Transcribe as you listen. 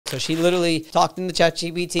So she literally talked into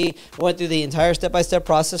ChatGPT, went through the entire step-by-step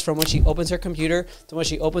process from when she opens her computer to when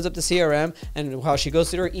she opens up the CRM, and how she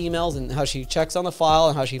goes through her emails and how she checks on the file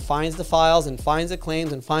and how she finds the files and finds the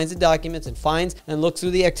claims and finds the documents and finds and looks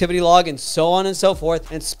through the activity log and so on and so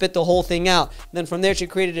forth, and spit the whole thing out. Then from there, she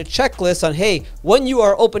created a checklist on, hey, when you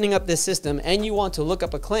are opening up this system and you want to look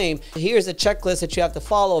up a claim, here's a checklist that you have to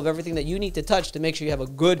follow of everything that you need to touch to make sure you have a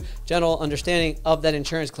good general understanding of that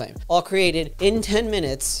insurance claim. All created in 10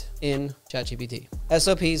 minutes in ChatGPT.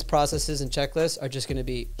 SOPs, processes, and checklists are just going to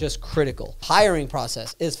be just critical. Hiring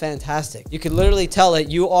process is fantastic. You can literally tell it,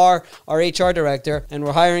 you are our HR director and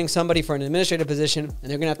we're hiring somebody for an administrative position and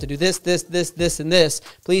they're going to have to do this, this, this, this, and this.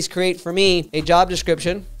 Please create for me a job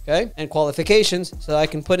description, okay, and qualifications so that I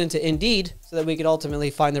can put into Indeed so that we can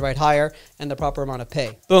ultimately find the right hire and the proper amount of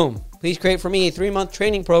pay. Boom. Please create for me a 3-month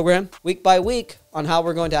training program week by week on how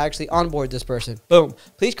we're going to actually onboard this person. Boom.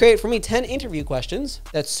 Please create for me 10 interview questions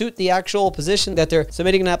that suit the actual position that they're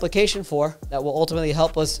submitting an application for that will ultimately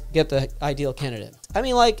help us get the ideal candidate. I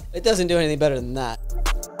mean, like, it doesn't do anything better than that.